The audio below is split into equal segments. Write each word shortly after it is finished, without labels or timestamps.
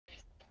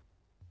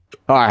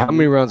All right, how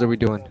many rounds are we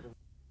doing?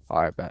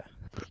 All right, bet.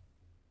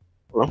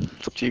 Well,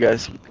 it's up to you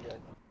guys.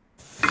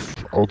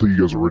 I don't think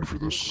you guys are ready for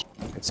this.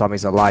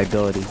 Tommy's a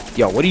liability.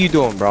 Yo, what are you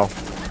doing, bro?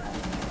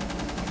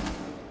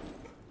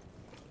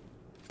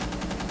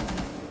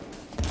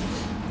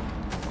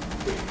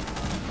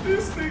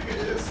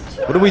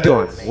 What are we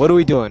doing? What are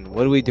we doing?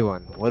 What are we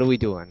doing? What are we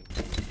doing?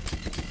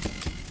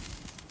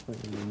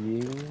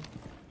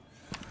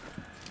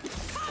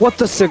 What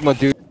the Sigma,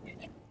 dude?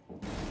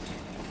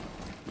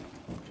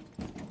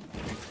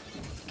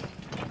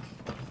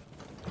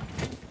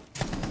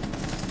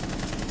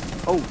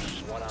 Oh,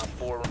 One on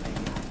four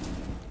remaining.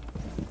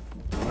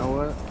 you know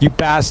what? You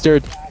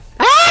bastard!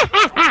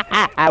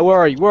 Where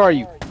are you? Where are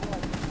you?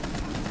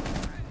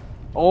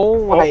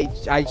 Oh,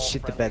 I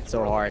shit the bed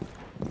so hard.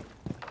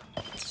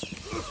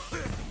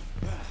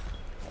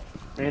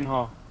 Main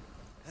hall.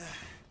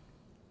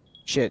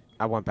 Shit,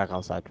 I went back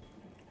outside.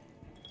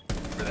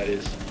 Where that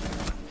is.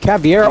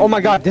 Caviar, oh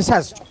my god, this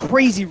has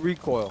crazy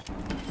recoil.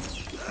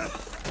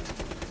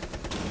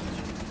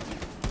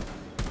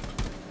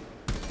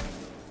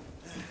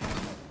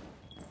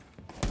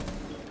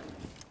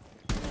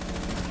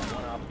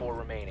 One on four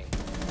remaining.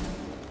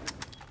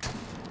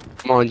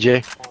 Come on,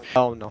 Jay.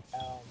 Oh no.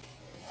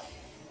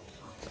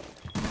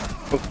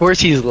 Of course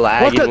he's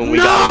lagging What the- when we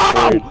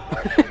got him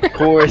forward. Of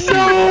course he's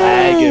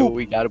lagging when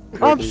we got him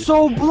forward. I'm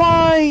so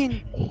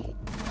blind!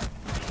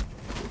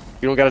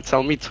 You don't gotta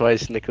tell me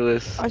twice,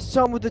 Nicholas. I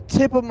saw him with the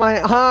tip of my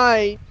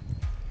eye.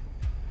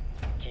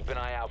 Keep an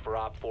eye out for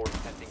Op 4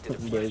 attempting to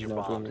defuse your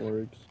bombs.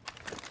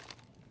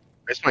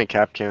 Where's my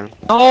cap can?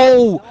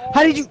 No!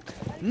 How did you?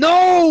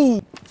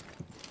 No!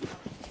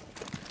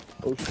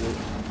 Oh shit.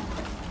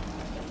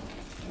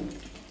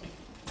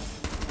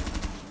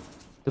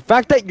 The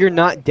fact that you're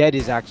not dead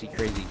is actually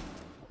crazy.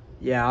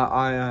 Yeah,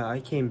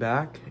 I came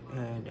back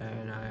and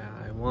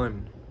I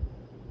won.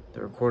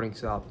 The recording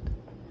stopped.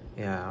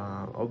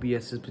 Yeah,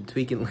 OBS has been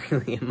tweaking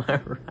lately. Am I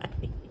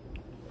right?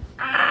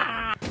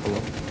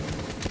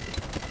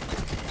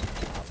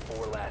 Op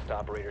 4 last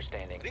operator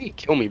standing. How did he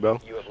kill me, bro?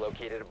 You have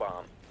located a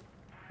bomb.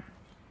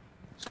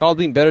 It's called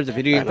being better at the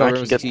video I game know I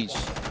programs can to teach.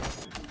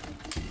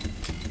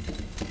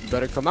 You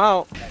better come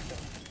out.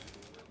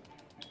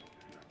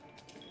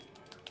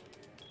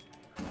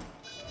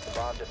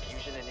 Bomb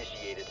diffusion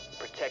initiated.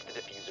 Protect the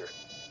diffuser.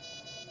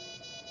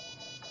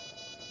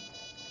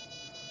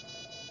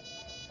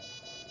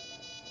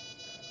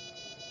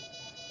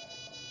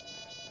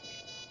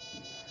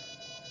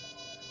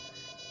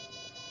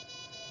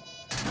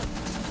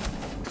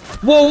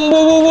 Whoa, whoa,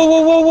 whoa, whoa,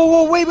 whoa, whoa, whoa,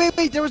 whoa,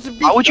 wait, there was a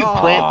beef. Why would you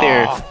plant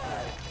there?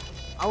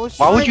 I was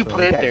Why would you trying-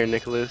 plant Okay. there,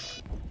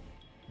 Nicholas?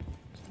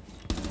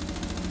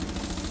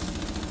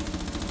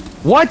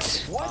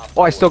 What?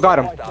 Oh, I still got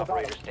him. Last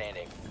operator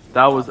standing.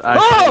 That was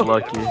actually Oh!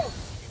 lucky.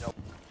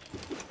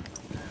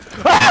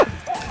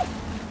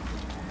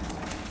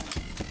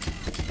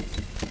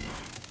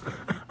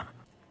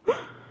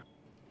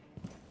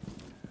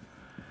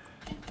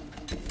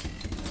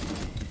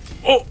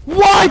 Oh,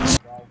 what?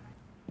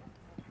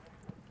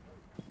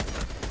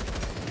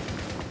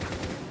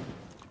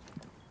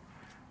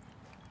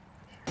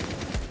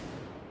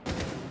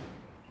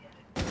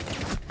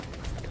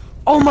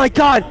 Oh my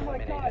god!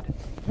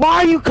 Why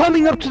are you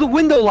coming up to the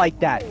window like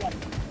that?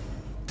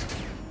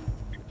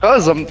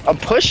 Cause I'm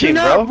pushing,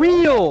 You're bro. not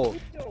real!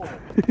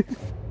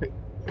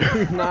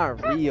 You're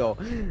not real.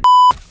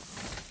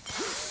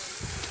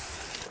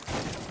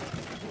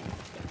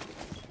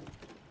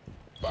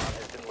 Bomb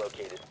has been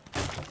located.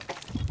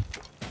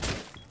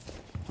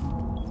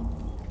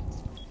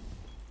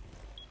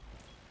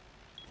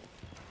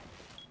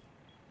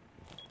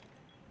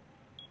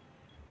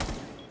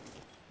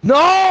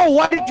 No!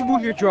 Why did you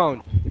move your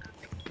drone?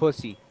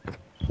 Pussy.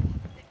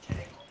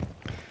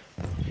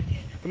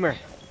 Come here.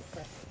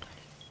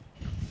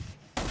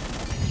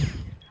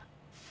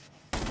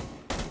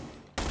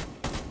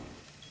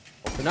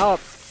 Open up.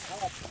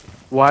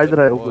 Why did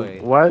I boy.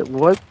 open?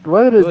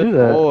 Why did I do Good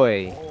that?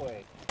 boy.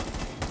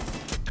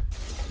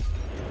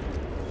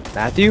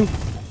 Matthew?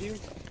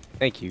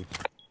 Thank you.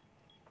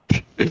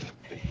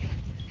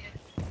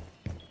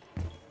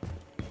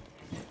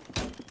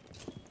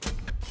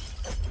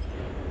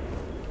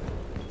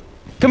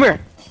 Come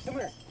here.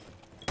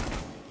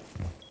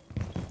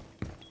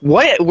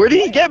 What? Where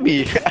did he get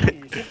me?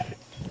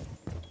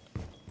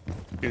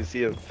 You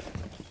see him.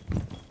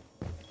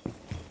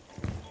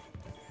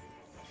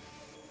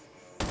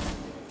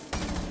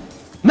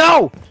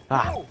 No!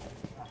 Ah.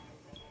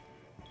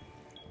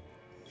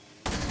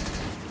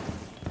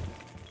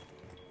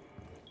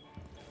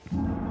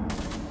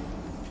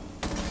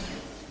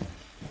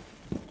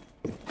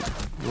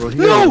 Well, he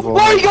No! was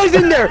Why are you guys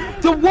in there?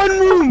 The one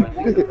room!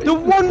 The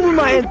one room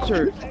I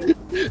entered!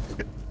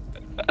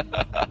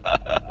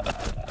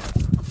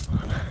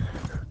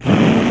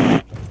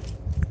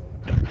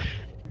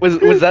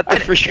 Was that the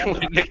first one,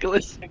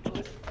 Nicholas?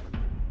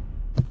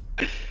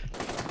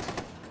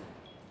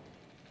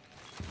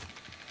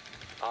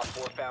 Op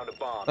 4 found a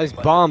bomb. Nice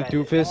Must bomb, defend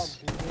it. doofus.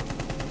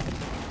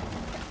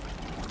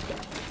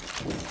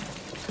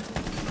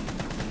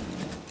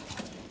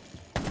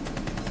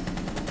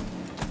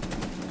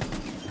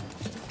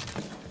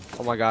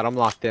 Oh my god, I'm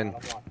locked in.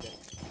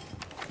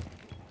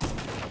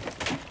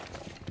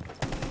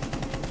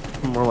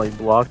 More like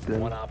blocked in.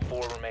 One op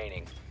 4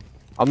 remaining.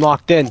 I'm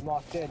locked in.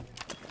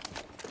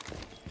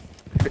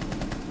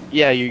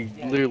 Yeah, you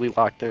literally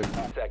locked in. 2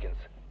 seconds.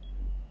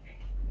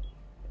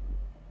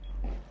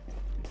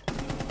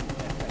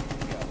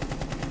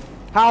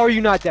 How are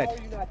you not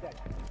dead?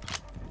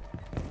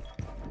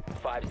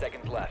 5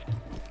 seconds left.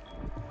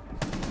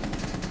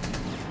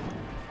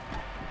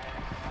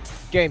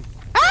 Game.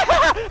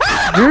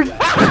 You're,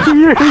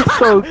 you're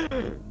so,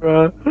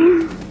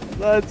 bruh.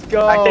 Let's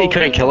go. The fact that he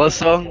couldn't kill us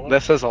though,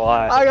 that says a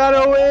lot. I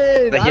gotta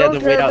win. That he had to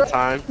wait out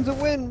time. It's a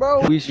win,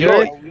 bro. We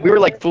sure? We were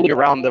like fooling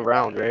around the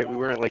round, right? We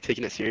weren't like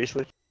taking it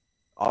seriously.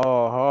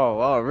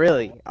 Oh,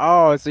 really?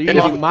 Oh, so you're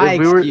If- using my if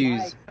we were-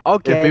 excuse.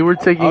 Okay. If we were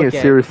taking it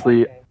Okay.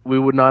 seriously, we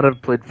would not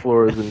have played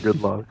Flores in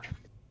good luck.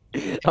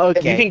 If you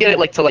Okay. can get it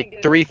like to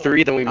like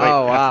 3-3, then we might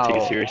Oh, have to take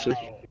wow. it seriously.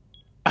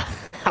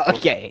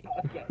 Okay.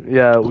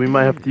 Yeah, we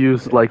might have to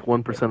use like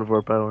 1% of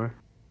our power.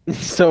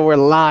 So we're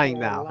lying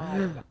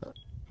now.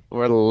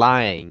 We're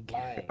lying.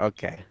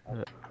 Okay.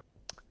 I'm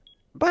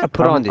about to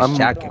put on this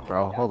jacket,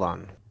 bro. Hold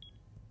on.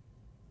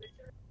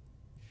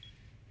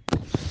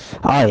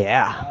 Oh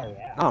yeah.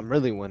 Oh, I'm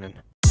really winning.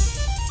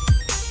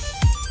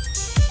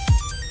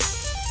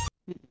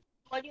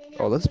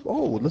 Let's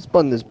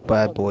button this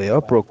bad boy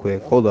up real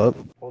quick. Hold up.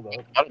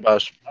 Not a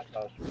bust.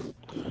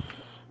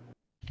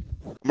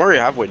 I'm already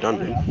halfway done,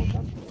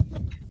 dude.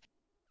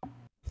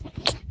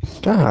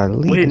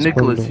 Golly. Wait, this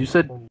Nicholas, window.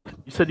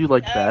 you said you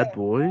like bad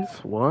boys?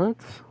 What?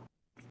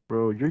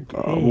 Bro, you're gay.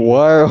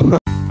 What?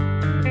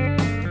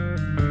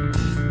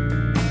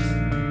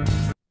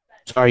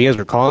 Sorry, you guys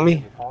were calling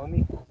me?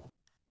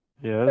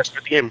 Yes. Let's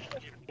start the game.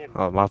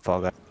 Oh, my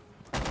fault. Guys.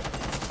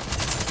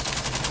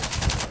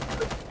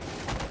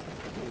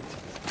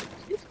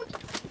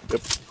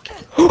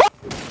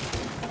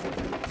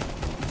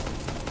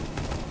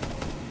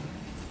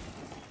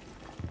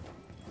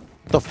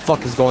 What the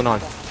fuck is going on?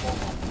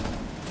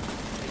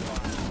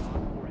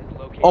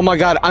 Oh my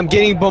god, I'm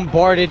getting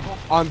bombarded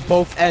on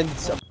both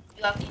ends.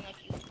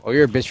 Oh,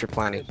 you're a bitch for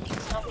planning.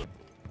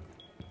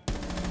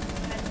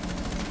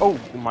 Oh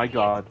my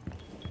god.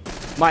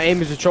 My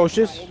aim is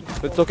atrocious,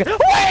 but it's okay.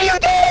 What are you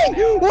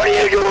doing? What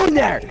are you doing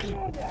there?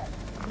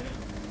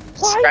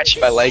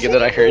 Scratched my leg and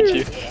then I heard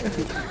you.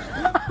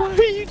 Why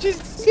are you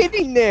just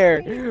sitting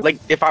there? Like,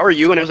 if I were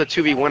you and it was a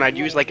 2v1, I'd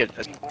use like a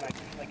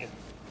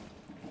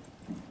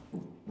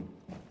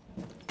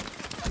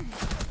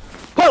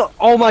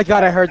Oh my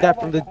god, I heard that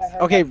from the.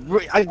 Okay,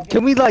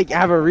 can we like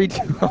have a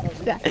redo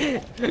of that?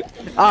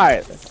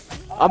 Alright,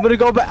 I'm gonna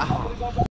go back.